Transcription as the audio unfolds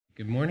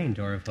Good morning,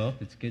 Door of Hope.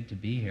 It's good to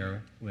be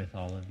here with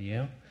all of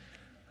you.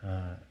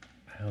 I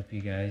hope you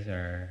guys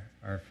are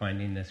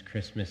finding this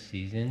Christmas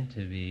season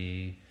to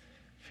be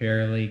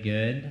fairly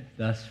good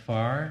thus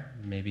far.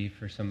 Maybe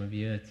for some of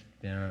you it's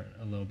been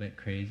a little bit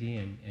crazy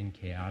and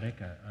chaotic.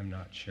 I'm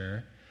not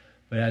sure.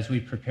 But as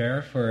we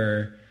prepare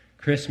for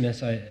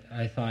Christmas,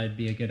 I thought it'd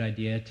be a good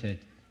idea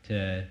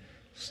to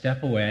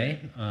step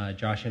away.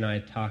 Josh and I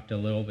talked a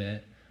little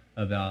bit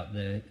about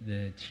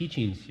the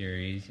teaching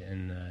series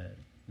and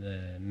the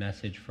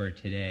message for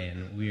today,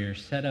 and we're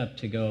set up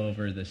to go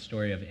over the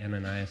story of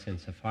Ananias and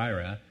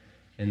Sapphira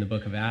in the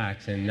book of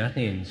Acts, and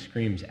nothing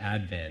screams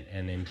Advent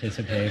and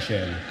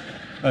anticipation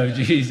of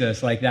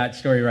Jesus like that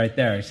story right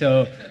there.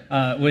 So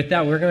with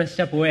that, we're going to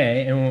step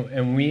away,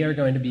 and we are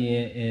going to be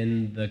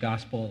in the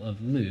Gospel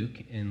of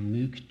Luke, in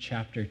Luke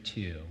chapter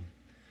 2.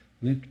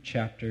 Luke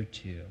chapter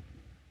 2.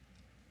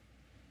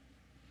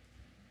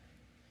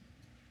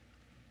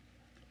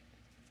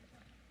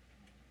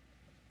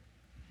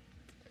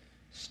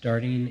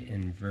 Starting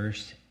in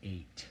verse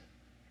 8.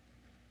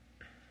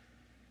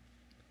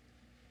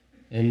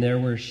 And there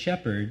were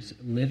shepherds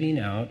living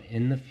out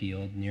in the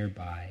field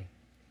nearby,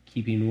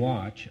 keeping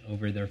watch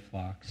over their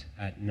flocks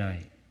at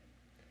night.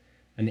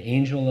 An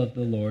angel of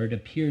the Lord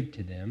appeared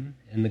to them,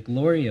 and the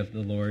glory of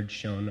the Lord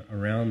shone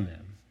around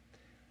them,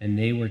 and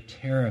they were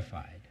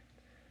terrified.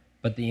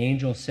 But the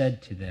angel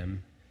said to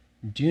them,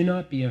 "Do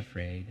not be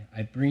afraid.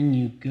 I bring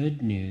you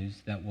good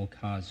news that will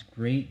cause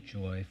great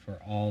joy for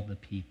all the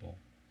people.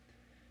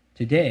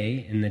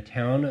 Today, in the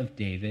town of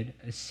David,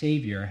 a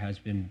Savior has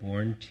been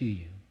born to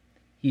you.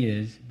 He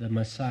is the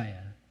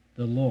Messiah,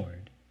 the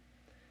Lord.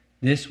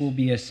 This will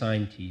be a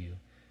sign to you.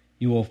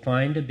 You will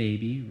find a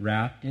baby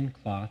wrapped in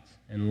cloths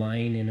and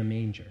lying in a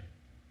manger."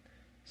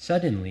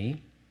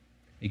 Suddenly,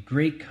 a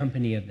great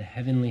company of the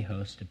heavenly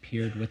host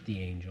appeared with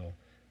the angel,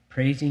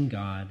 praising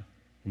God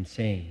and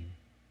saying,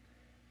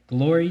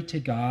 "Glory to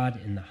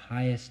God in the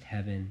highest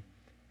heaven,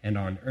 and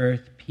on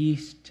earth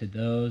peace to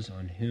those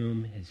on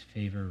whom his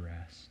favor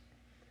rests."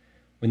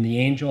 When the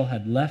angel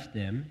had left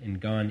them and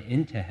gone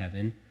into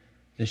heaven,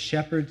 the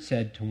shepherds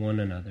said to one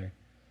another,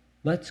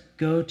 "Let's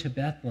go to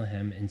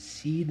Bethlehem and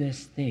see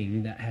this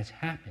thing that has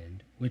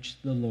happened,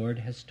 which the Lord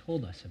has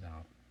told us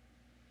about."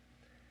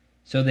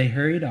 So they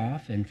hurried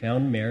off and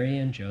found Mary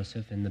and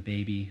Joseph and the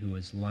baby who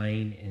was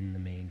lying in the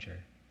manger.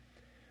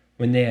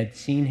 When they had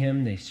seen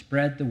him, they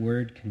spread the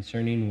word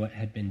concerning what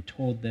had been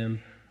told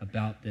them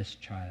about this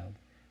child,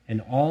 and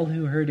all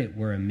who heard it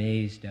were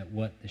amazed at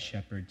what the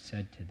shepherds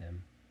said to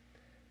them.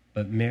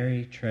 But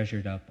Mary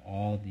treasured up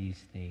all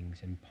these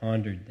things and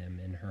pondered them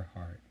in her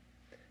heart.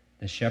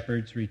 The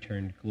shepherds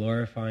returned,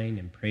 glorifying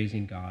and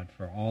praising God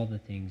for all the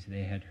things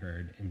they had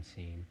heard and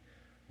seen,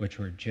 which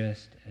were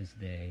just as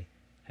they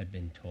had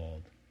been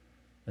told.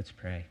 Let's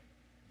pray.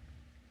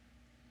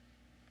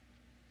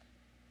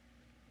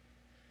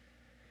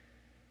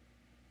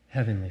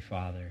 Heavenly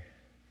Father,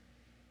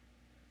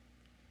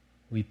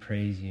 we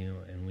praise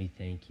you and we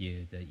thank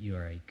you that you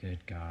are a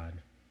good God,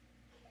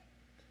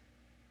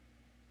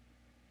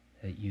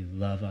 that you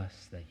love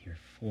us, that you're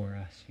for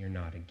us, you're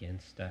not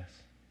against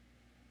us.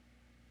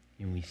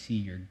 And we see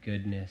your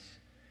goodness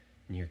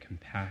and your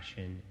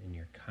compassion and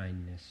your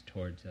kindness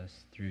towards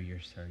us through your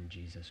Son,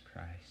 Jesus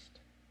Christ.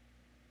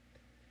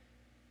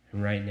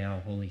 And right now,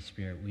 Holy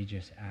Spirit, we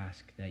just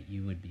ask that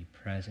you would be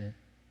present,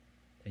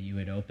 that you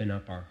would open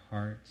up our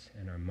hearts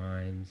and our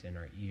minds and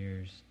our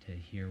ears to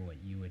hear what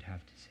you would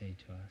have to say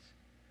to us.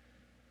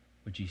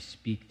 Would you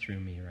speak through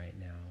me right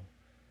now?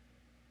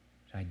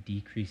 I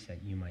decrease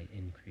that you might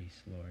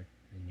increase, Lord.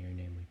 In your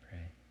name we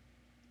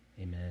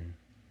pray. Amen.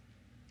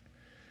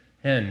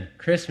 And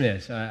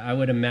Christmas, I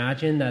would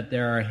imagine that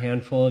there are a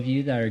handful of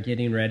you that are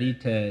getting ready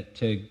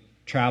to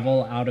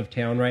travel out of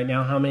town right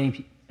now. How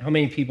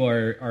many people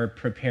are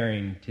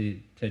preparing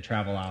to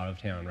travel out of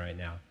town right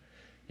now?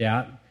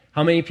 Yeah.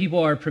 How many people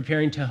are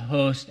preparing to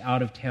host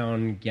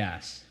out-of-town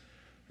guests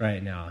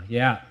right now?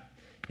 Yeah.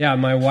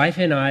 My wife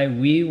and I,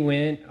 we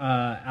went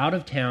out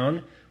of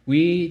town.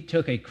 We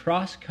took a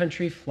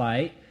cross-country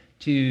flight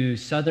to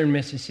southern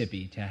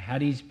Mississippi, to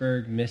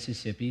Hattiesburg,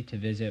 Mississippi, to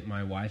visit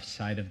my wife's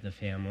side of the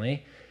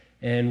family.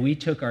 And we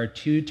took our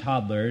 2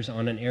 toddlers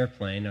on an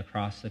airplane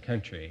across the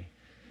country.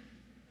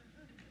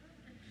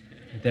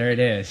 There it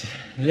is.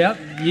 Yep.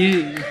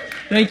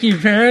 Thank you,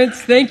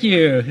 parents. Thank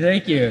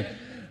you.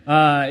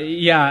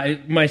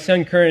 My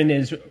son Curran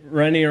is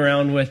running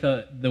around with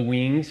the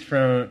wings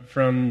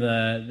from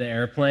the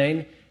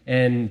airplane.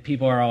 And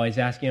people are always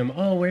asking him,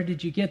 "Oh, where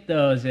did you get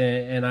those?"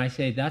 And I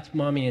say, "That's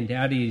Mommy and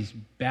Daddy's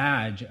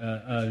badge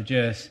of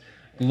just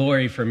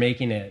glory for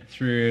making it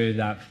through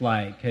that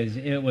flight," because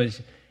it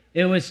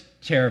was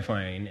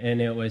terrifying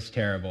and it was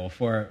terrible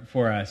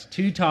for us.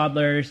 2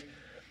 toddlers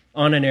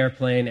on an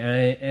airplane,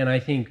 and I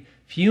think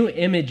few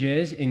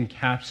images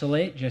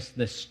encapsulate just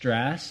the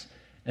stress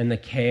and the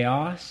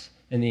chaos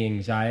and the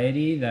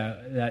anxiety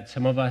that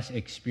some of us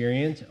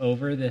experience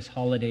over this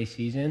holiday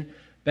season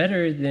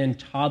better than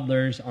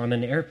toddlers on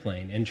an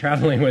airplane and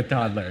traveling with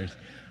toddlers.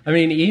 I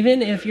mean,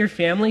 even if your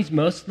family's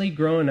mostly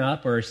grown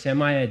up or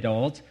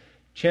semi-adult,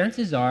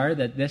 chances are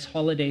that this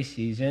holiday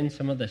season,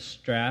 some of the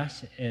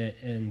stress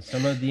and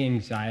some of the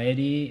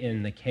anxiety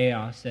and the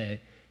chaos that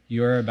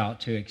you're about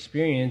to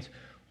experience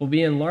will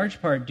be in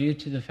large part due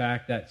to the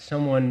fact that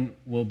someone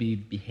will be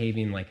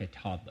behaving like a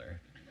toddler.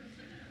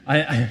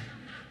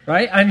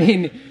 Right? I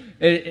mean,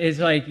 it's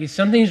like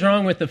something's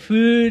wrong with the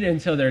food,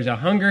 and so there's a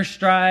hunger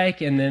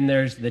strike, and then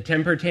there's the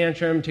temper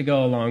tantrum to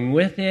go along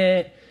with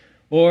it.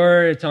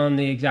 Or it's on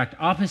the exact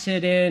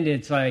opposite end.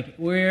 It's like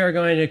we're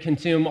going to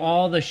consume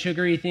all the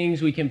sugary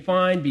things we can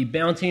find, be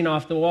bouncing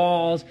off the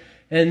walls,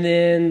 and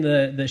then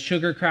the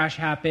sugar crash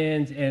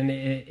happens, and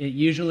it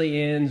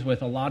usually ends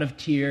with a lot of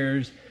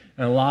tears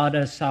and a lot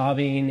of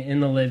sobbing in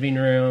the living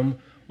room.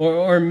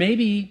 Or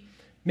maybe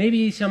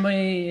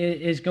somebody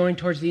is going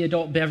towards the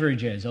adult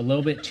beverages a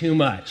little bit too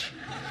much.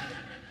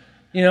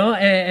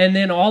 And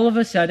then all of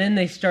a sudden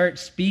they start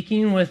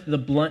speaking with the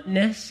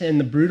bluntness and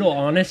the brutal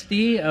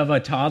honesty of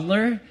a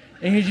toddler,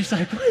 and you're just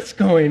like, what's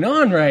going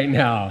on right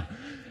now?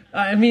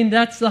 I mean,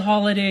 that's the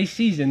holiday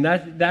season.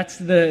 That's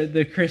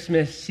the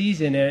Christmas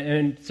season.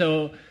 And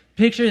so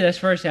picture this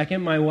for a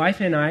second. My wife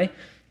and I,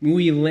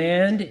 we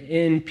land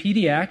in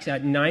PDX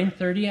at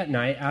 9:30 at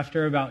night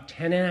after about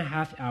 10 and a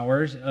half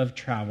hours of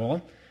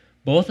travel.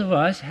 Both of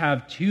us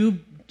have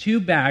two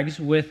bags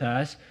with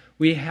us.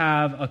 We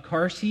have a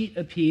car seat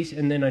apiece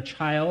and then a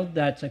child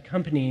that's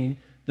accompanying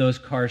those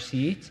car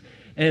seats.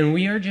 And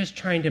we are just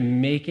trying to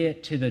make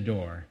it to the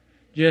door.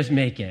 Just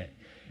make it.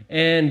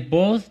 And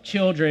both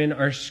children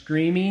are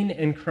screaming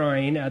and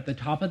crying at the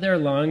top of their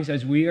lungs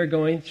as we are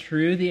going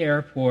through the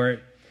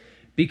airport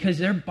because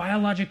their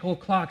biological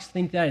clocks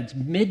think that it's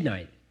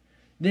midnight.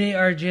 They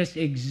are just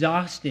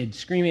exhausted,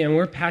 screaming. And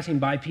we're passing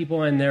by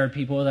people, and there are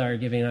people that are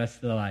giving us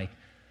the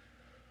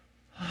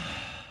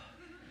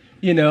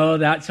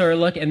that sort of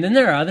look. And then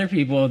there are other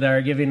people that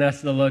are giving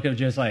us the look of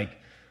just like,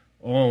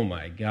 oh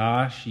my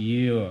gosh,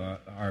 you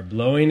are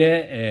blowing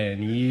it,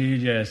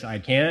 and I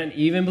can't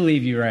even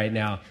believe you right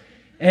now.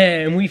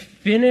 And we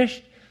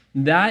finished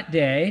that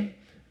day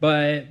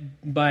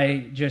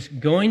by just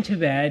going to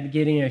bed,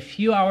 getting a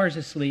few hours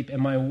of sleep,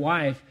 and my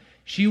wife,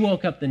 she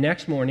woke up the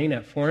next morning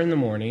at 4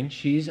 a.m.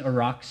 She's a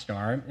rock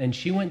star, and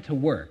she went to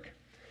work.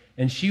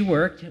 And she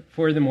worked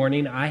for the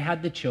morning. I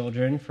had the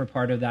children for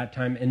part of that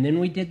time. And then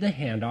we did the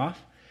handoff.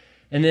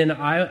 And then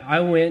I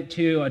went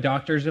to a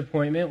doctor's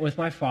appointment with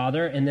my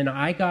father. And then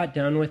I got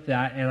done with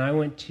that. And I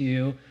went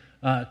to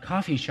a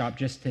coffee shop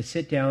just to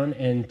sit down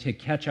and to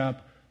catch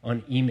up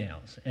on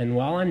emails. And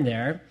while I'm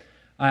there,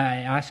 I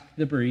asked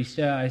the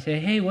barista, I say,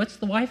 hey, what's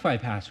the Wi-Fi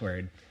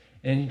password?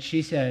 And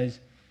she says,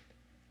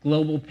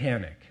 global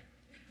panic.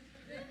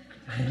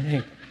 I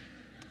think,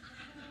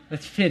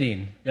 that's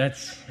fitting.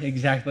 That's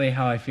exactly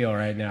how I feel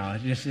right now.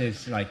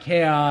 It's like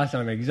chaos.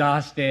 I'm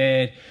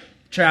exhausted,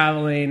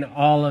 traveling,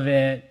 all of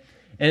it.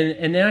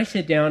 And then I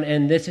sit down,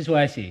 and this is what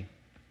I see.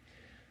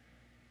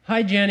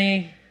 Hi,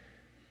 Jenny.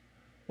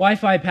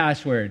 Wi-Fi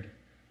password.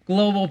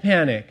 Global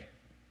panic.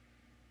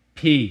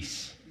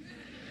 Peace.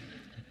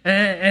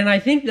 And I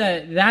think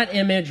that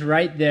image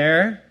right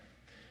there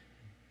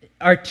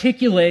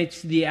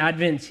articulates the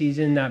Advent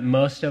season that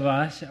most of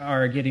us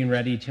are getting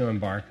ready to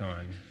embark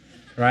on,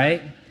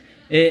 right?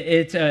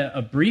 It's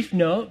a brief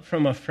note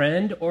from a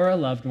friend or a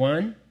loved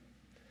one.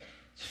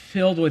 It's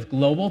filled with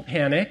global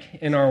panic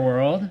in our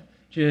world,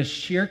 just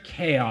sheer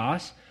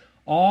chaos,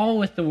 all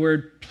with the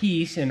word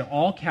peace in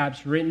all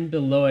caps written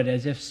below it,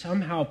 as if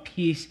somehow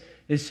peace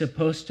is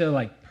supposed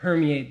to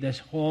permeate this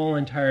whole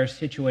entire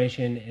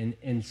situation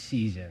and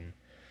season.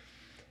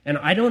 And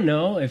I don't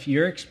know if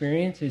your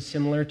experience is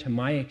similar to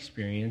my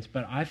experience,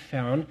 but I've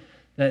found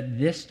that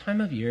this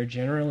time of year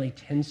generally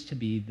tends to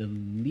be the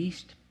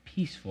least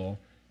peaceful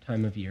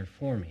time of year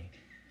for me.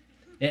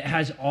 It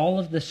has all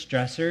of the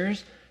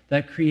stressors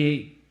that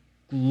create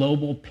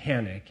global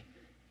panic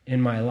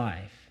in my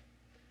life.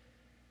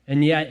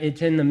 And yet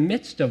it's in the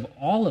midst of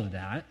all of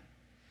that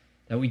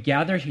we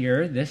gather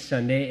here this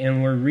Sunday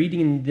and we're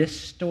reading this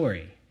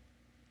story.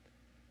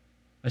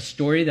 A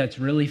story that's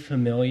really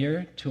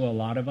familiar to a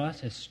lot of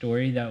us, a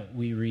story that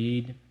we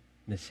read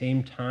the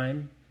same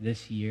time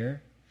this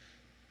year,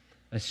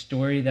 a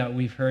story that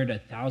we've heard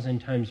 1,000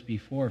 times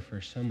before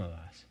for some of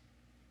us.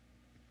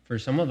 For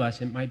some of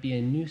us, it might be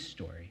a new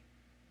story.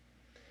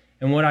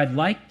 And what I'd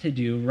like to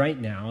do right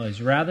now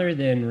is rather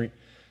than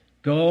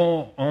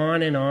go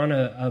on and on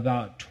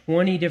about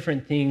 20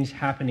 different things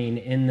happening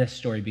in this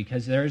story,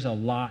 because there's a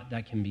lot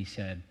that can be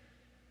said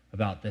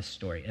about this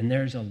story, and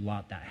there's a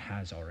lot that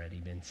has already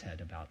been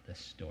said about this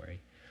story.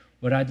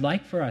 What I'd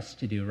like for us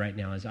to do right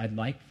now is I'd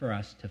like for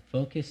us to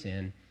focus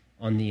in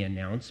on the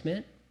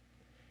announcement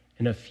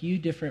and a few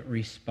different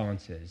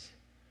responses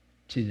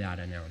to that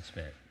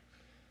announcement.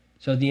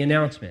 So the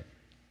announcement,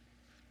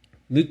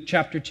 Luke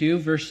chapter 2,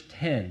 verse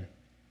 10.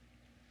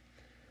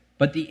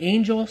 But the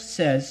angel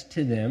says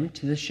to them,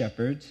 to the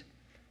shepherds,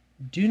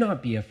 do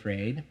not be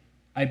afraid.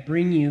 I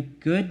bring you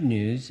good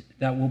news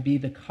that will be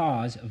the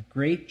cause of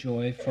great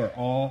joy for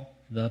all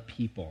the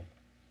people.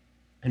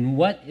 And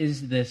what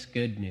is this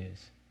good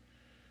news?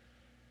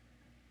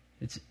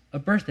 It's a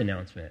birth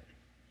announcement.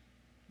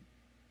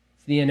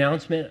 It's the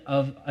announcement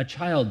of a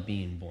child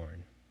being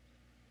born.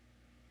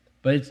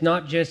 But it's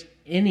not just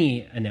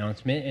any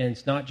announcement, and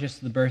it's not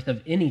just the birth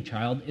of any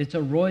child. It's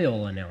a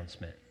royal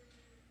announcement.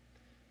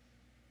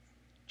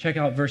 Check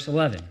out verse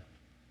 11.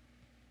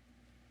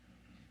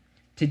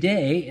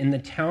 Today, in the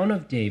town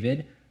of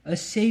David, a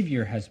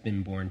Savior has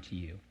been born to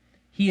you.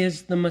 He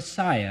is the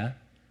Messiah,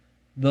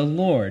 the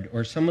Lord,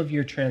 or some of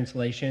your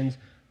translations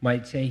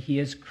might say he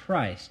is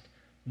Christ,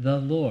 the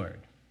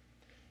Lord.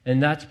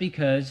 And that's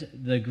because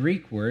the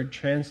Greek word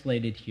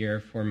translated here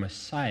for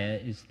Messiah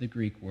is the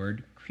Greek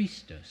word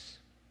Christos.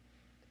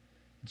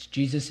 It's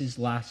Jesus'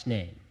 last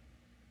name.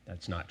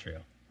 That's not true.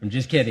 I'm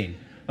just kidding.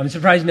 I'm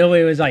surprised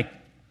nobody was like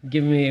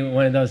giving me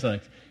one of those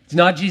looks. It's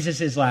not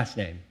Jesus' last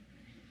name.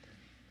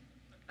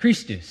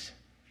 Christus.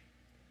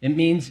 It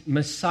means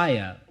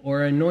Messiah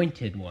or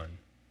anointed one.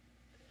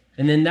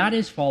 And then that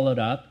is followed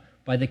up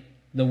by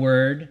the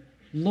word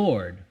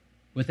Lord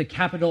with a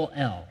capital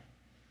L.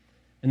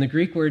 And the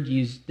Greek word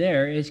used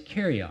there is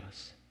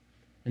Kyrios,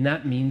 and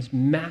that means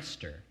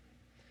master.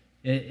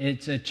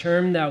 It's a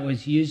term that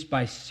was used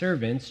by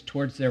servants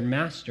towards their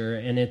master,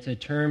 and it's a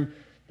term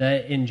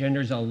that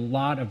engenders a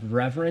lot of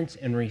reverence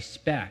and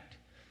respect.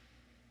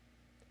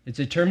 It's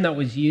a term that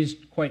was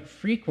used quite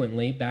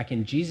frequently back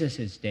in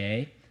Jesus'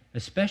 day,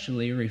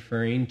 especially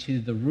referring to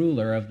the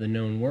ruler of the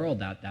known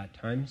world at that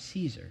time,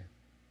 Caesar.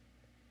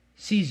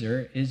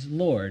 Caesar is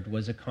Lord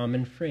was a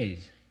common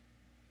phrase.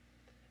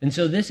 And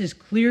so this is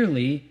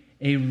clearly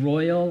a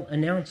royal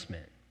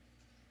announcement.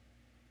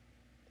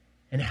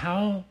 And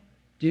how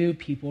do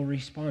people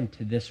respond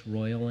to this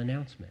royal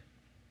announcement?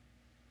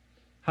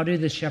 How do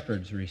the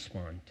shepherds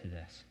respond to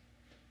this?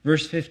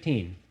 Verse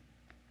 15.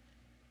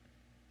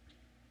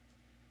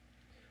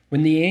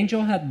 When the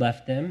angel had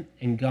left them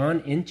and gone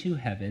into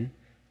heaven,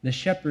 the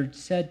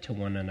shepherds said to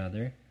one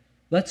another,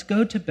 "Let's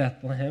go to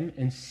Bethlehem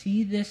and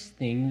see this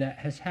thing that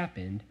has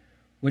happened,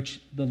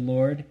 which the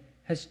Lord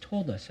has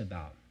told us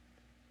about."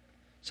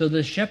 So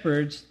the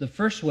shepherds, the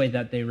first way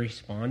that they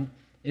respond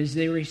is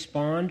they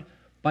respond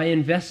by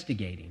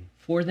investigating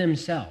for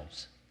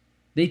themselves.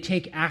 They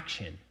take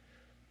action.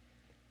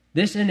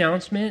 This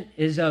announcement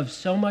is of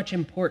so much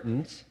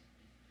importance,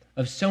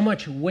 of so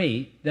much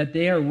weight, that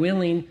they are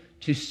willing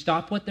to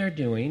stop what they're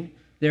doing.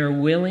 They're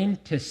willing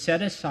to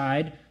set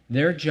aside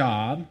their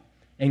job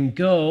and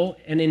go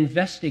and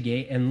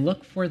investigate and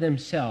look for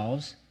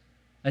themselves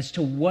as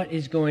to what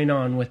is going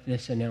on with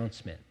this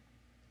announcement.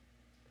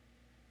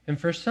 And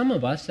for some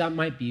of us, that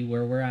might be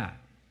where we're at.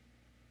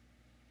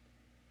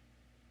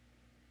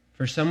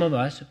 For some of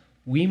us,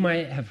 we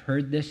might have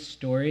heard this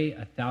story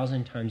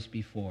 1,000 times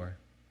before.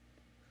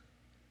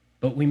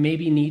 But we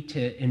maybe need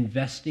to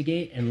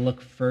investigate and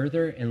look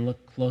further and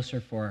look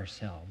closer for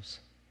ourselves.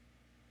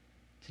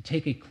 To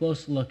take a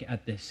close look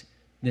at this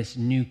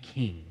new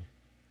king.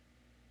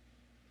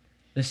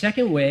 The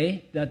second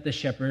way that the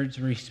shepherds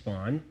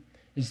respond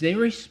is they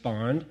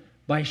respond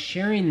by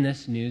sharing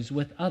this news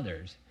with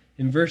others.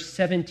 In verse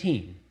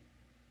 17,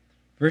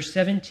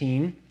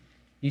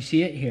 you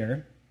see it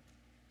here.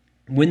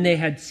 When they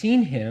had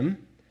seen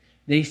him,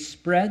 they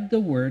spread the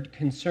word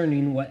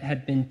concerning what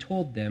had been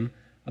told them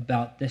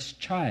about this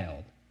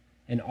child,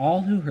 and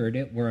all who heard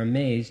it were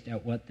amazed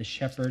at what the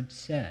shepherds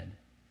said.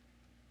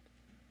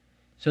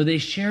 So they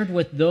shared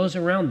with those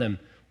around them.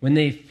 When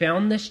they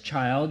found this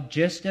child,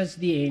 just as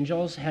the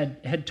angels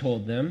had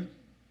told them,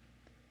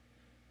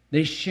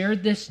 they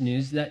shared this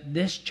news that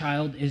this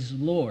child is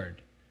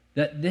Lord,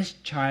 that this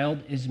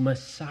child is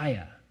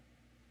Messiah.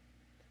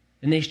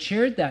 And they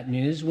shared that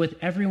news with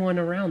everyone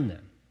around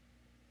them.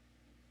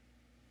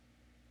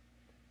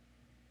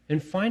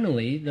 And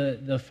finally,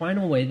 the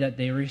final way that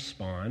they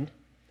respond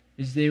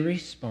is they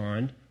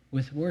respond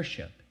with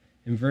worship.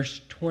 In verse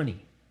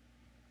 20,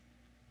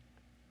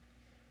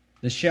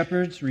 the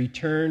shepherds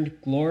returned,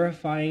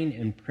 glorifying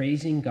and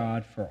praising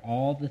God for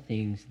all the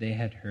things they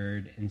had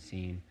heard and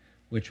seen,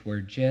 which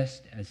were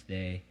just as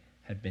they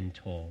had been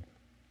told.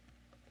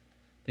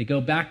 They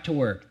go back to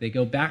work. They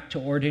go back to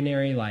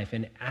ordinary life.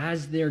 And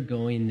as they're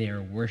going,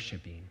 they're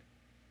worshiping.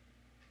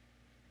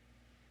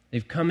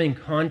 They've come in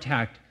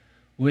contact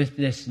with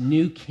this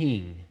new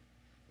king.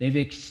 They've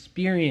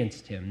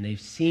experienced him.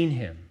 They've seen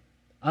him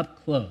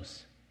up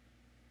close.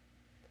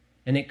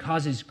 And it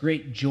causes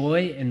great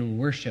joy and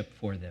worship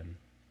for them.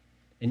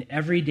 In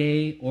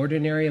everyday,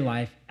 ordinary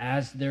life,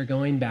 as they're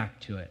going back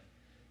to it,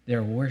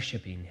 they're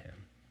worshiping him.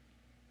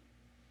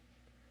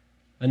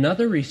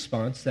 Another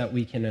response that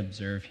we can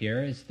observe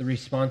here is the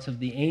response of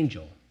the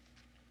angel,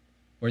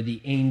 or the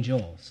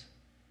angels.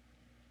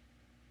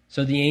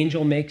 So the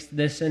angel makes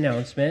this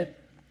announcement,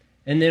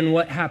 and then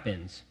what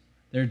happens?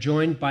 They're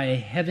joined by a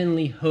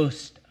heavenly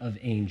host of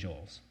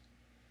angels.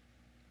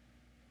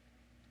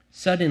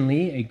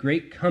 Suddenly, a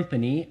great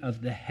company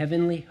of the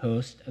heavenly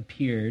host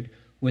appeared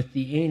with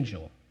the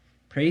angel,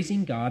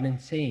 praising God and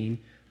saying,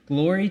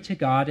 "Glory to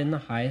God in the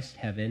highest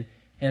heaven,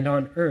 and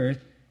on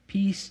earth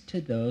peace to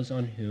those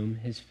on whom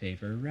his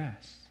favor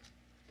rests."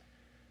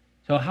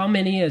 So how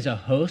many is a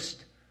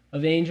host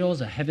of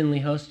angels, a heavenly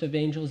host of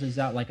angels? Is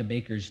that like a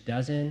baker's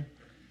dozen?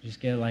 Just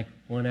get like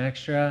one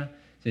extra.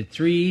 Is it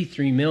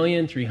 3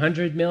 million,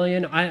 300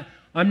 million?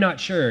 I'm not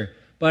sure.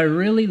 But I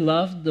really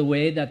love the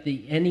way that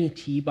the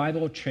NET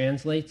Bible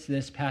translates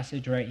this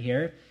passage right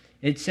here.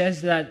 It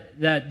says that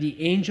the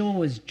angel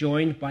was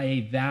joined by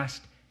a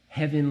vast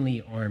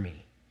heavenly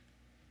army.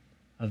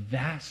 A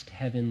vast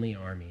heavenly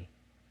army.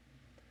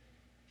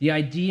 The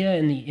idea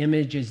and the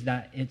image is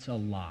that it's a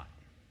lot.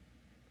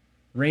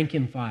 Rank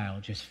and file,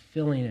 just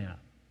filling it up.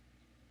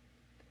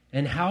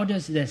 And how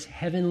does this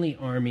heavenly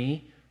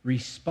army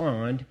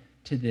respond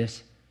to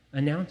this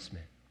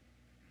announcement?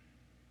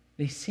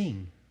 They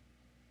sing.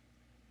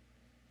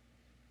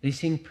 They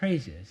sing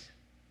praises.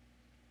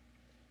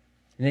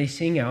 And they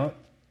sing out,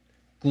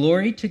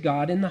 "Glory to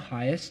God in the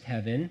highest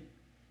heaven."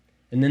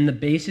 And then the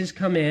basses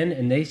come in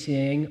and they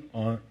sing,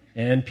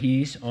 "And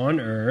peace on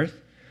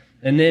earth."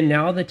 And then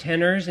now the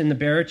tenors and the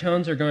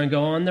baritones are going to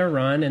go on their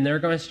run, and they're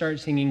going to start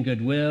singing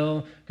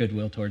goodwill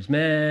towards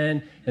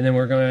men, and then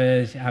we're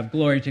going to have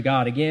 "Glory to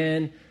God"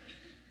 again.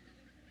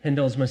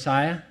 Handel's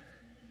Messiah.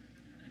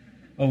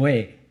 Oh,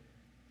 wait.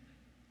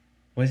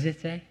 What does it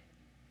say?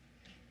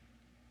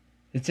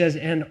 It says,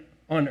 "And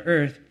on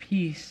earth,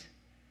 peace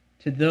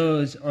to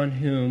those on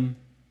whom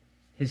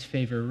his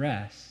favor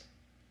rests."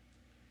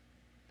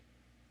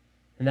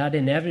 And that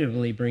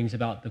inevitably brings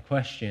about the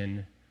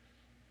question,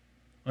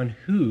 on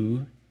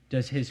who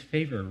does his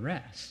favor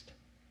rest?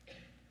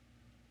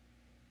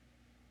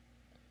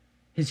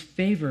 His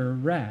favor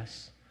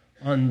rests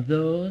on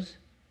those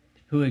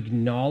who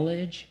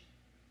acknowledge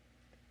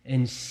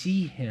and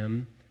see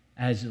him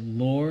as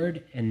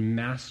Lord and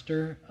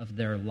Master of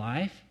their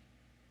life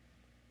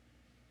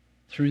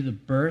through the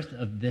birth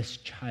of this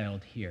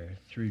child here,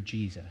 through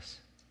Jesus.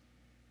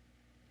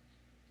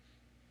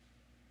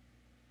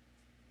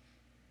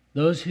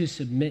 Those who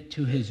submit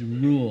to his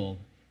rule,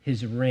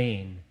 his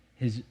reign,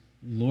 his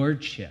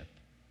lordship.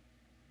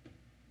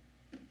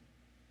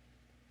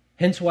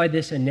 Hence why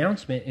this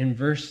announcement in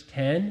verse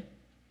 10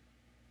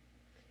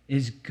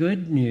 is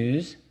good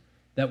news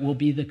that will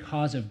be the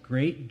cause of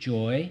great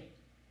joy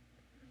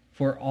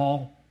for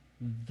all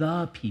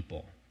the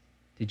people.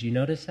 Did you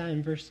notice that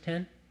in verse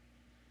 10?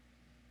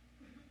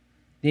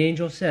 The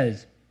angel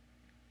says,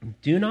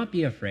 "Do not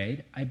be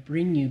afraid. I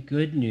bring you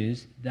good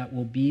news that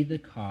will be the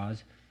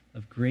cause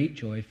of great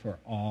joy for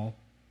all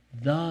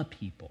the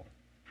people."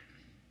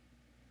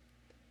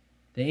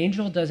 The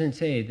angel doesn't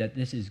say that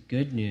this is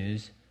good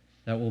news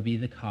that will be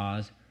the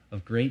cause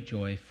of great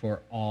joy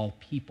for all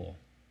people.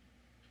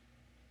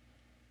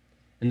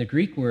 And the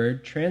Greek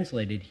word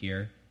translated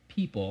here,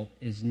 people,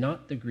 is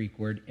not the Greek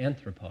word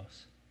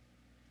anthropos.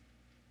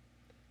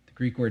 The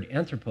Greek word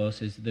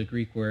anthropos is the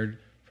Greek word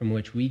from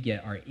which we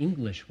get our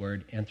English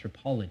word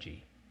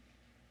anthropology,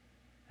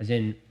 as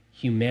in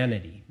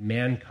humanity,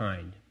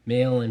 mankind,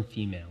 male and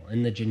female,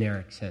 in the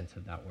generic sense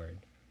of that word.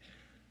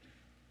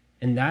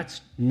 And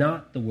that's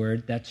not the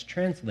word that's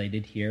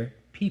translated here,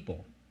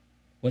 people.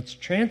 What's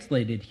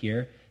translated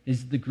here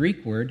is the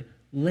Greek word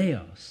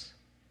laos.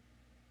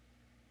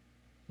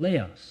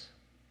 Laos.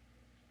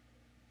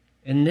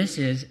 And this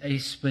is a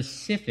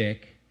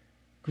specific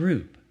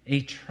group,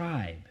 a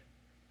tribe,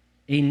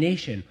 a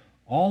nation,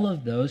 all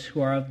of those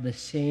who are of the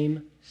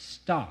same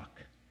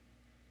stock.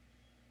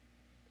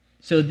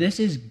 So this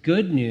is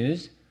good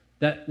news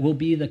that will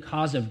be the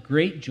cause of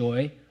great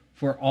joy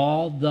for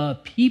all the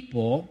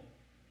people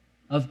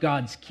of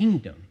God's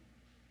kingdom.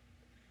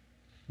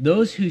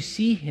 Those who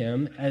see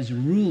him as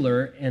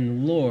ruler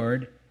and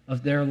Lord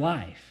of their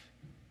life.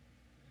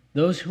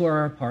 Those who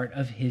are a part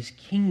of his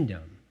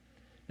kingdom.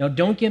 Now,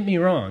 don't get me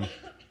wrong.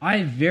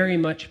 I very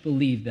much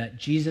believe that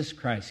Jesus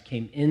Christ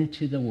came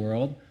into the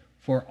world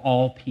for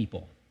all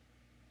people.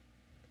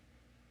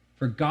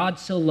 For God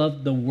so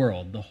loved the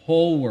world, the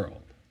whole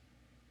world.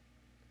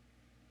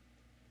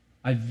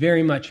 I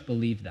very much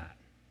believe that.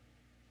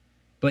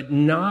 But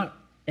not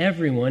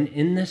everyone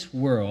in this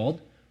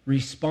world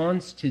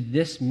responds to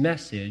this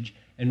message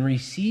and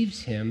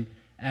receives him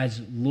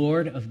as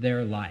Lord of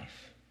their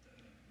life.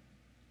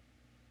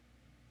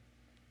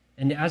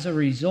 And as a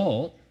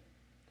result,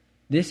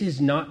 this is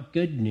not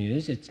good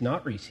news. It's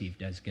not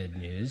received as good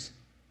news.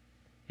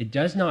 It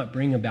does not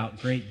bring about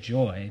great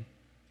joy.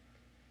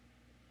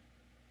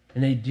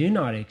 And they do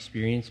not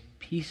experience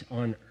peace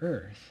on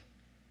earth.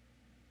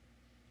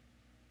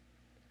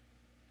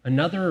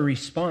 Another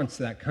response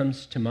that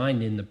comes to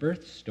mind in the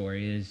birth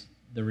story is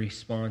the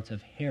response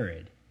of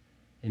Herod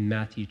in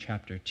Matthew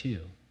chapter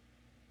 2.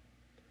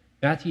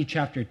 Matthew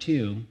chapter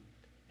 2,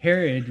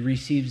 Herod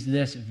receives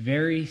this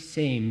very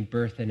same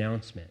birth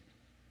announcement.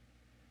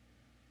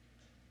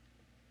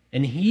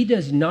 And he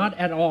does not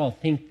at all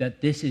think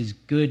that this is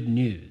good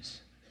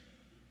news.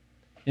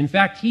 In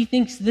fact, he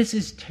thinks this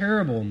is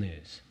terrible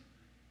news.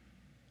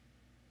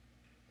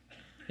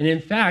 And in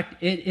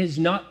fact, it is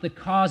not the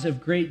cause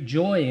of great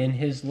joy in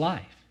his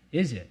life,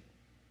 is it?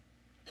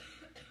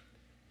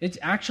 It's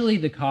actually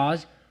the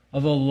cause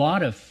of a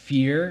lot of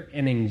fear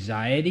and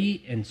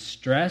anxiety and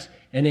stress,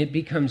 and it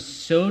becomes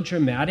so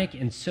dramatic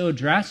and so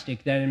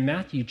drastic that in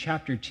Matthew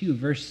chapter 2,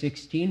 verse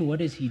 16, what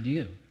does he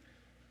do?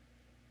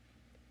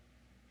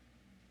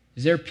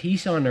 Is there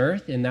peace on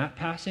earth in that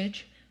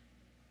passage?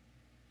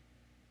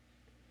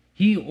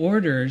 He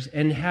orders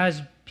and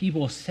has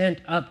people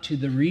sent up to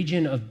the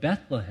region of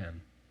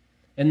Bethlehem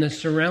and the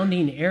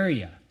surrounding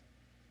area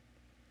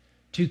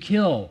to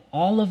kill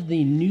all of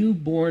the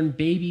newborn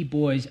baby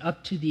boys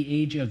up to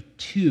the age of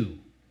 2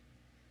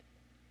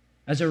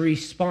 as a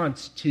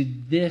response to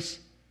this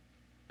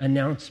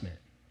announcement.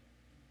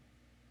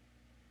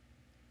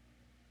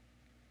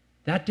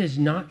 That does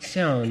not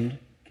sound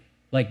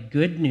like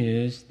good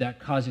news that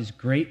causes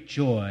great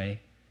joy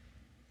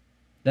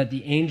that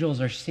the angels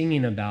are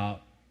singing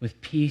about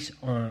with peace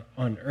on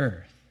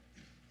earth.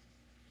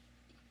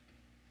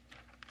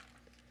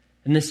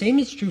 And the same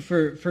is true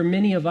for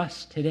many of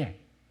us today.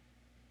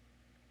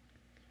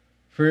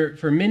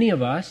 For many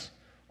of us,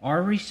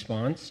 our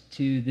response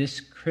to this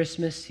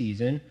Christmas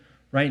season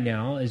right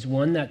now is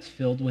one that's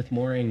filled with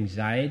more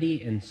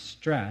anxiety and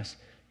stress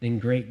than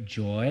great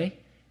joy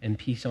and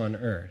peace on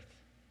earth.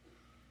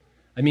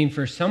 I mean,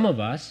 for some of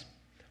us,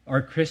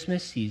 our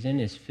Christmas season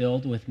is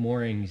filled with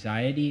more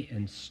anxiety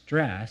and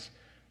stress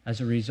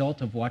as a result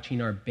of watching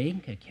our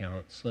bank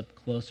account slip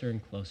closer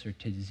and closer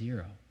to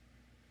zero.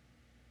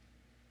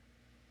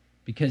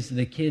 Because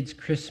the kids'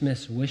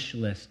 Christmas wish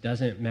list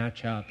doesn't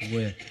match up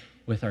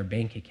with our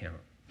bank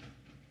account.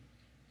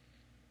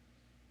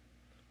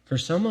 For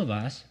some of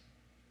us,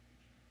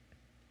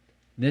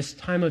 this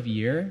time of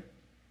year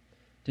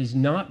does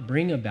not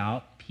bring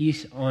about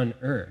peace on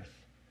earth.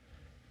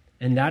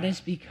 And that is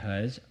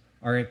because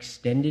our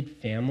extended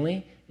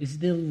family is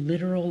the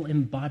literal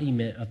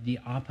embodiment of the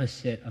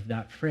opposite of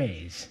that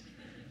phrase.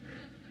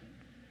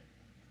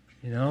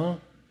 You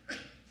know?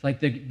 It's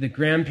like the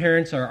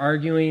grandparents are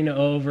arguing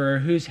over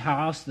whose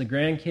house the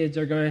grandkids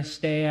are going to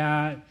stay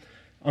at.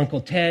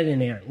 Uncle Ted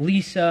and Aunt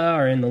Lisa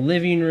are in the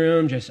living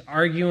room just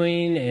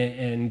arguing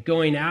and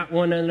going at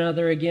one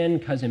another again.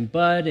 Cousin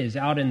Bud is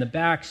out in the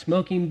back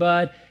smoking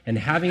bud and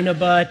having a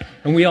bud,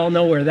 and we all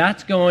know where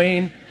that's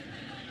going.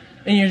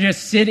 And you're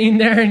just sitting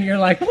there and you're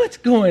like, what's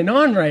going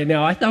on right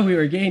now? I thought we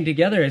were getting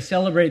together to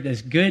celebrate this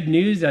good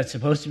news that's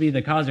supposed to be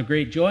the cause of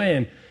great joy.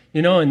 And,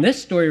 you know, in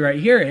this story right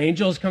here,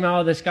 angels come out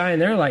of the sky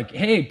and they're like,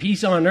 hey,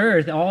 peace on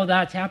earth. All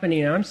that's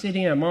happening. And I'm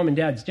sitting at mom and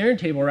dad's dinner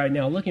table right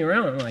now looking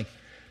around. I'm like,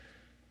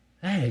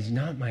 that is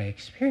not my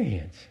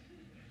experience.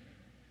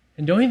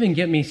 And don't even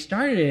get me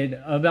started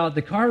about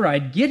the car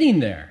ride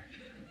getting there,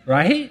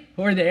 right?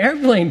 Or the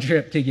airplane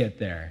trip to get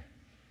there.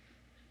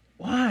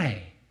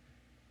 Why?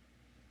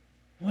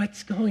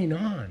 What's going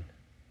on?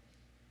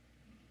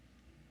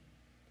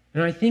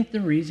 And I think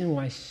the reason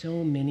why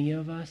so many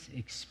of us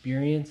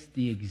experience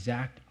the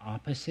exact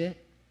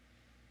opposite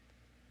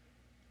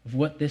of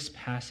what this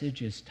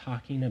passage is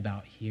talking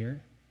about here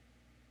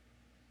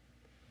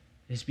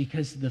is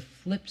because the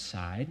flip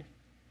side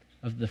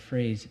of the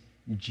phrase,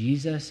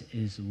 Jesus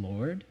is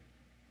Lord,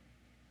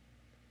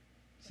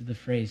 is the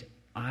phrase,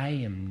 I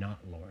am not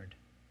Lord.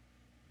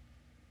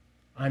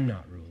 I'm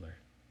not ruler.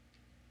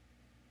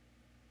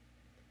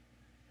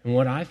 And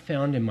what I've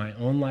found in my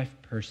own life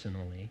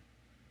personally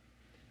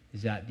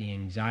is that the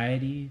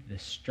anxiety, the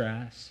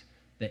stress,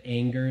 the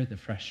anger, the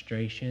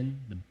frustration,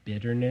 the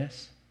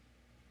bitterness,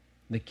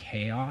 the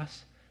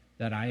chaos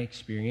that I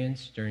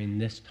experience during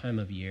this time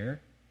of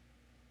year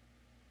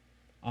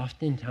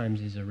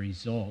oftentimes is a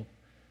result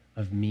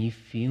of me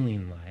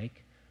feeling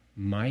like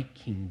my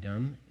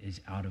kingdom is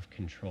out of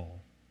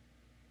control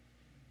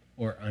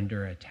or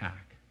under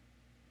attack.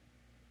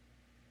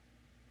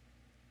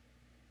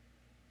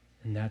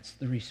 And that's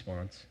the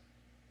response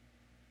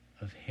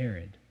of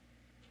Herod.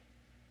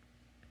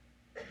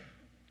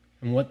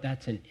 And what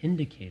that's an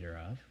indicator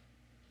of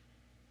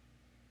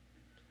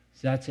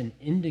is that's an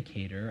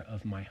indicator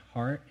of my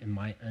heart and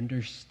my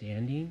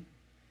understanding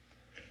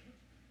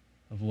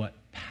of what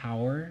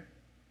power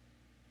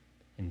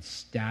and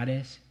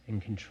status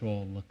and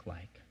control look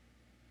like.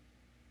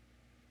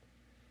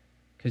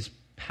 Because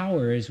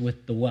power is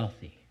with the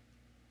wealthy.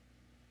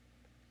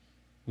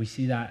 We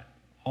see that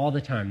all the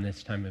time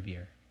this time of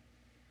year.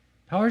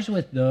 Power's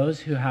with those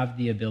who have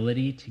the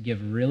ability to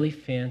give really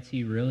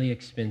fancy, really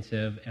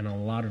expensive, and a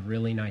lot of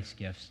really nice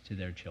gifts to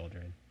their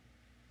children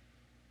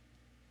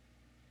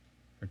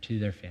or to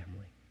their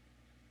family.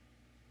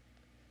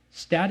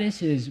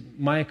 Status is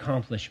my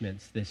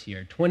accomplishments this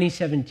year.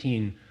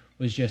 2017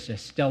 was just a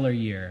stellar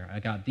year.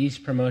 I got these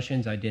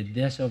promotions. I did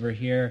this over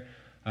here.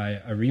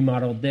 I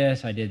remodeled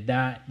this. I did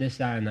that, this,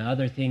 that, and the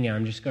other thing. And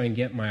I'm just going to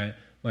get my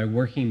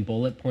working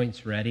bullet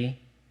points ready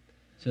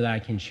so that I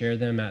can share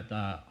them at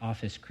the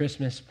office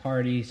Christmas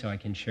party, so I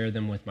can share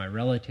them with my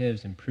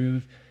relatives and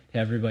prove to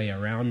everybody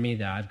around me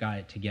that I've got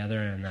it together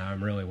and that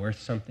I'm really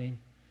worth something.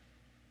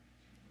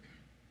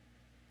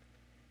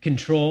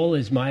 Control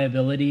is my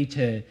ability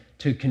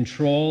to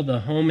control the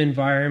home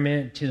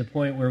environment to the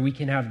point where we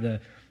can have the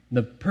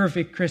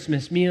perfect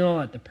Christmas meal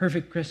at the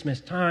perfect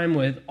Christmas time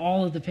with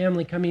all of the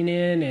family coming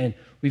in, and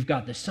we've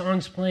got the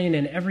songs playing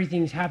and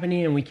everything's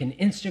happening, and we can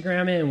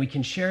Instagram it and we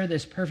can share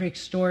this perfect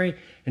story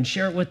and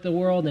share it with the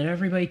world, and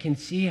everybody can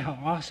see how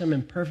awesome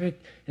and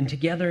perfect and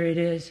together it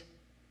is.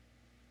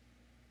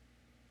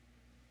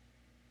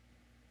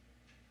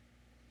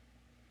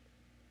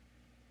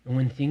 And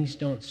when things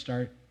don't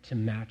start to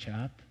match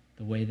up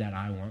the way that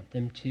I want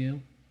them to,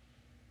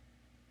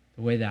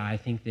 the way that I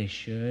think they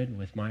should,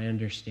 with my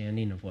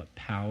understanding of what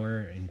power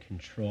and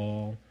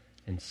control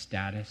and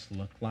status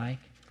look like,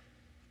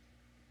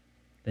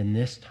 then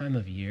this time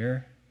of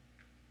year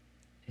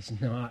is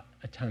not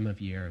a time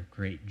of year of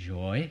great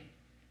joy.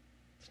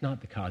 It's not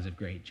the cause of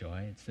great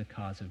joy. It's the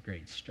cause of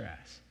great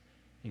stress,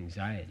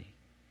 anxiety.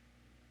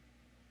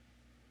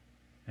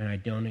 And I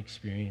don't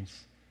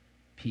experience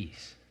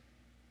peace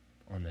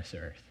on this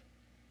earth.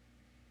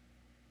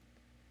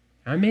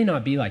 I may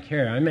not be like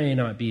Herod. I may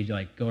not be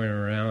like going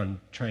around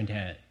trying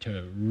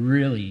to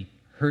really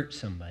hurt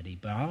somebody,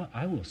 but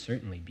I will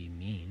certainly be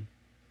mean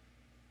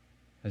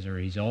as a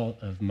result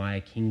of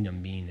my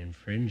kingdom being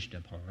infringed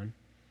upon,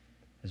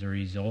 as a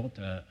result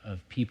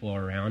of people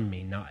around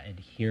me not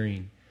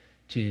adhering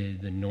to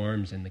the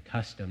norms and the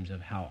customs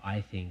of how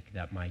I think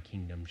that my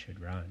kingdom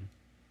should run.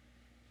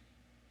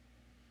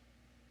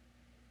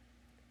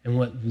 And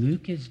what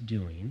Luke is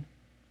doing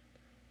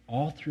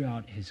all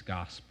throughout his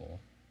gospel,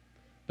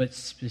 but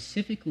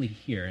specifically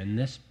here in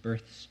this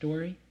birth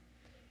story,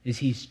 is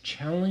he's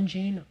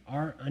challenging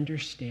our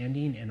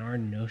understanding and our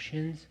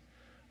notions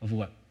of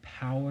what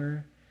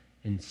power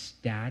and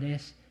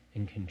status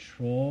and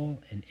control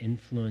and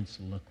influence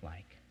look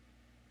like.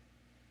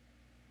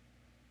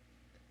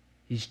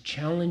 He's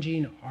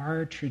challenging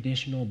our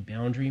traditional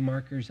boundary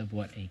markers of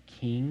what a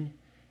king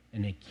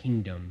and a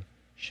kingdom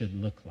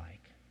should look like.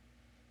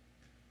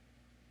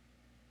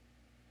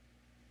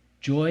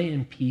 Joy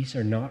and peace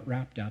are not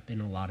wrapped up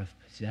in a lot of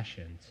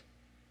possessions.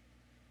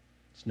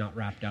 It's not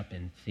wrapped up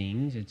in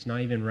things. It's not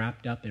even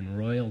wrapped up in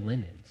royal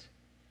linens.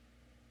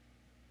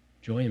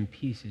 Joy and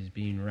peace is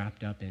being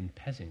wrapped up in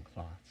peasant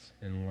cloths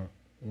and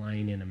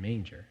lying in a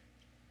manger.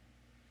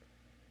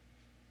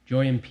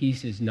 Joy and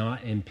peace is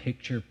not in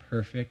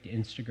picture-perfect,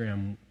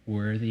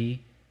 Instagram-worthy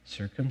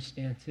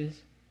circumstances.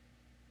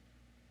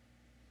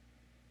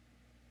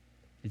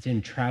 It's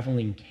in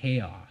traveling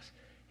chaos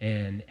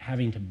and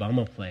having to bum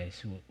a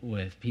place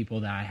with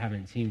people that I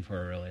haven't seen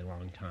for a really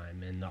long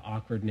time, and the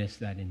awkwardness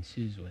that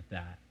ensues with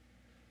that.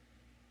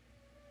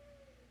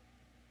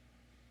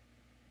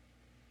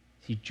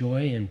 See,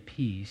 joy and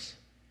peace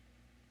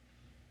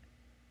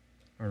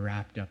are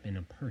wrapped up in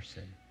a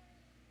person.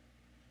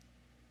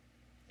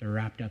 They're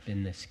wrapped up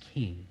in this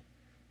king,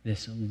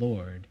 this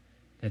Lord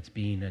that's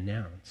being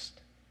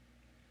announced.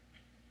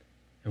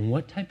 And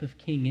what type of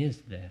king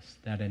is this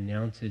that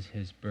announces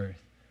his birth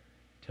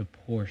to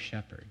poor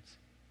shepherds?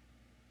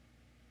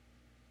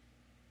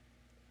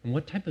 And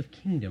what type of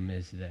kingdom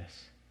is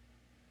this?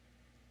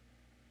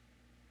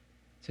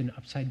 It's an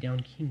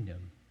upside-down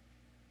kingdom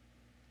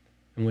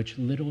in which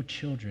little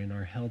children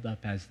are held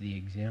up as the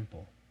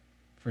example,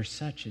 for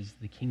such is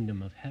the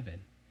kingdom of heaven.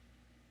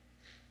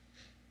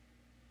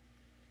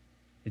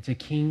 It's a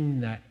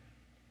king that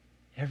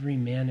every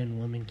man and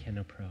woman can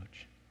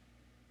approach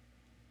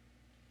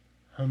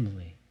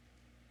humbly.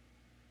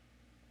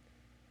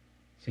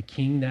 It's a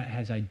king that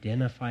has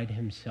identified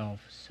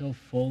himself so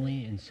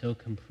fully and so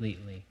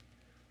completely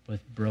with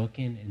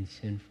broken and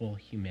sinful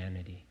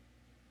humanity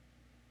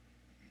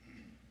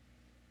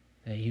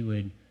that he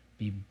would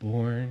be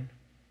born,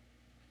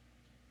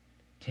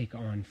 take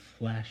on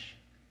flesh,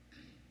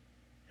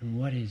 and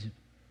what is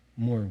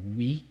more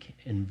weak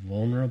and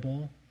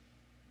vulnerable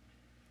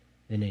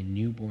than a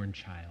newborn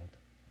child?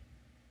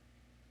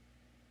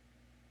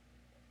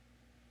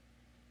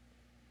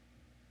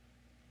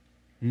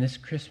 And this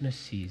Christmas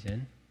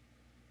season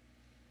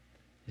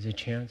is a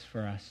chance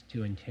for us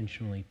to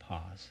intentionally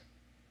pause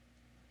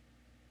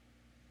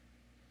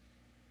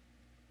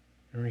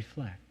and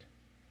reflect.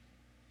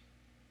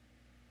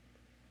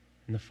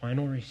 And the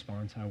final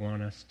response I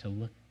want us to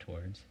look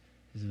towards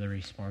is the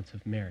response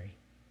of Mary.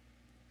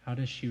 How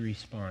does she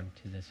respond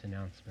to this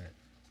announcement?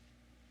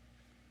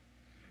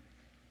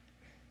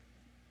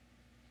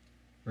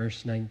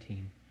 Verse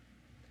 19.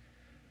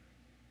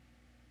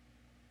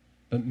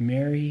 But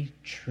Mary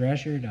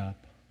treasured up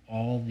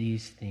all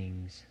these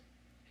things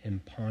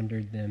and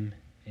pondered them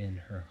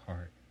in her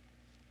heart.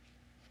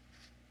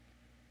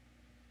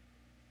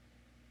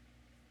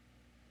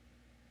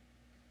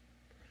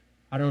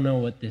 I don't know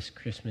what this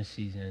Christmas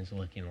season is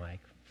looking like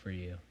for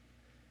you.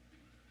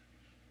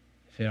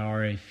 If it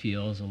already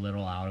feels a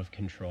little out of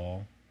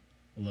control,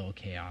 a little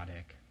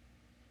chaotic.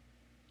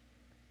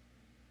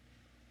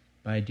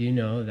 But I do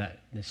know that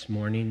this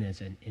morning is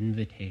an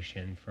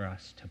invitation for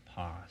us to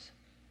pause,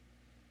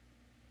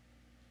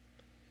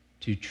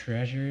 to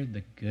treasure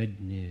the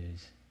good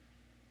news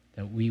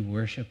that we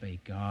worship a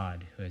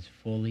God who has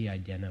fully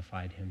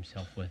identified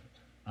himself with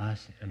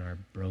us and our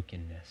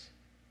brokenness,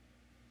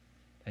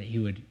 that he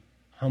would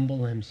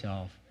humble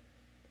himself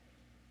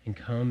and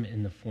come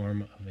in the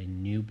form of a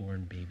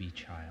newborn baby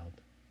child.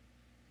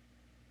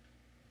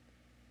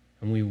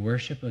 And we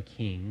worship a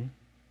king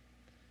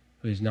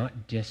who is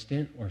not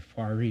distant or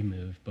far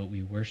removed, but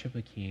we worship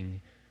a king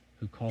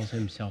who calls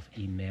himself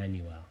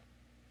Emmanuel,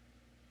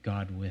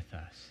 God with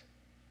us.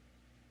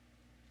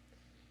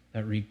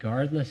 that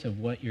regardless of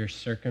what your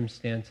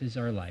circumstances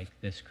are like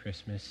this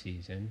Christmas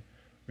season,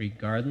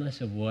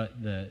 regardless of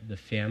what the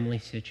family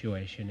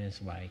situation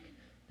is like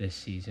this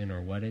season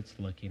or what it's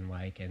looking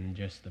like, and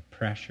just the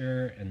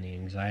pressure and the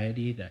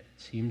anxiety that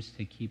seems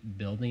to keep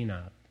building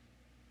up,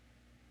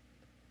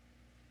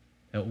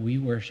 that we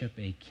worship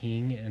a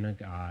King and a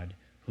God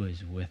who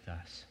is with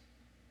us,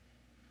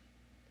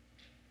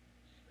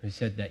 who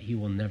said that he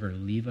will never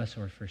leave us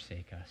or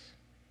forsake us.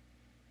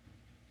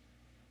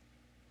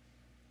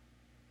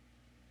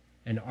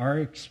 And our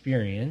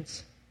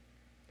experience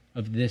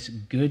of this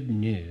good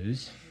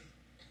news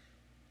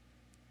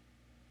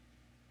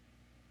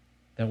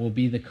that will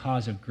be the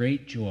cause of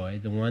great joy,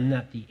 the one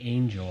that the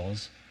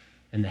angels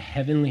and the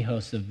heavenly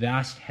hosts, the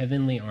vast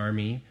heavenly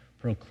army,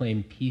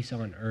 proclaim peace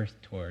on earth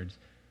towards,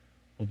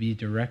 will be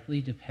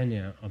directly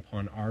dependent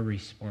upon our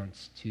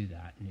response to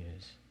that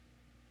news.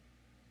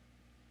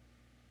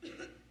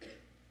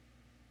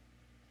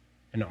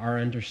 And our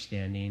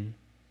understanding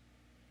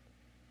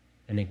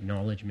and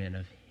acknowledgement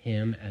of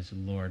him as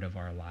Lord of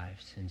our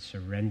lives and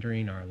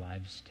surrendering our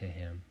lives to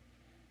him,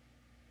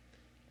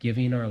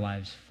 giving our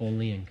lives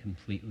fully and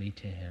completely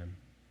to him,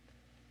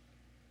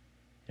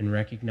 and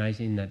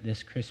recognizing that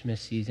this Christmas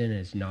season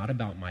is not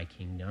about my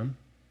kingdom.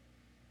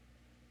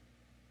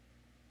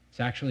 It's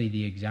actually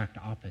the exact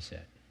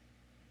opposite.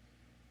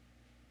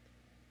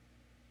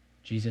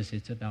 Jesus,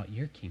 it's about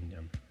your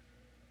kingdom.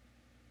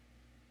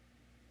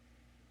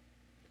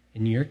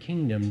 And your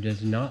kingdom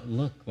does not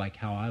look like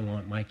how I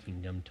want my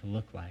kingdom to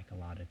look like a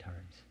lot of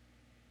times.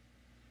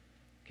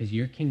 Because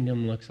your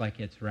kingdom looks like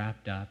it's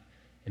wrapped up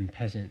in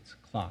peasants'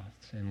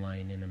 cloths and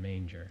lying in a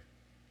manger.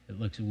 It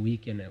looks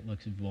weak and it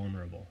looks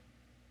vulnerable.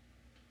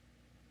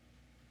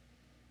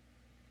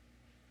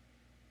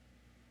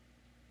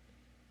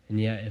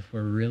 And yet, if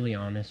we're really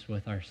honest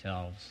with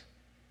ourselves,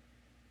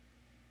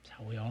 it's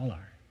how we all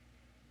are.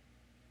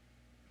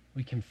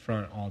 We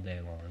confront all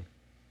day long.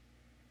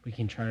 We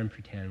can try and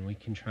pretend. We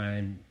can try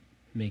and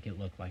make it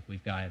look like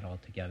we've got it all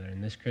together.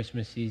 And this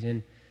Christmas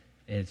season,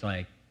 it's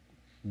like,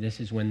 this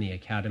is when the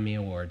Academy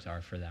Awards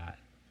are for that.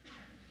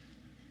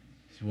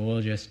 So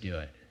we'll just do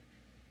it.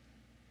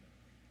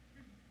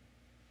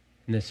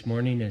 And this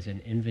morning is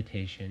an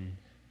invitation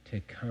to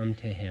come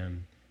to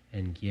him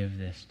and give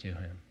this to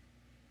him.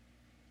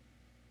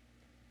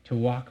 To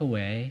walk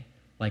away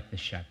like the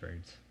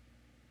shepherds,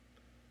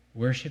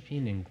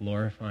 worshiping and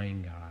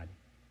glorifying God,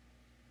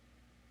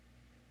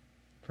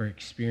 for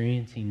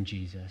experiencing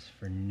Jesus,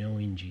 for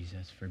knowing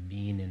Jesus, for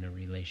being in a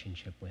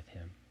relationship with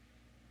him.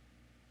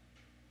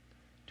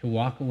 To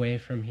walk away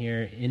from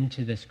here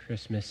into this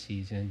Christmas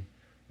season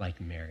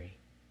like Mary,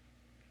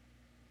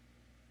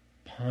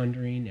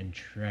 pondering and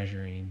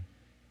treasuring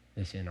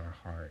this in our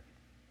heart,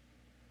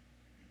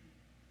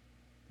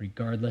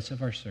 regardless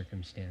of our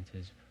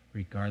circumstances,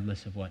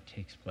 regardless of what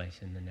takes place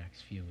in the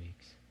next few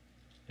weeks,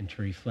 and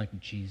to reflect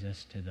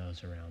Jesus to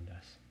those around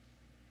us.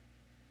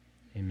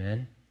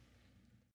 Amen.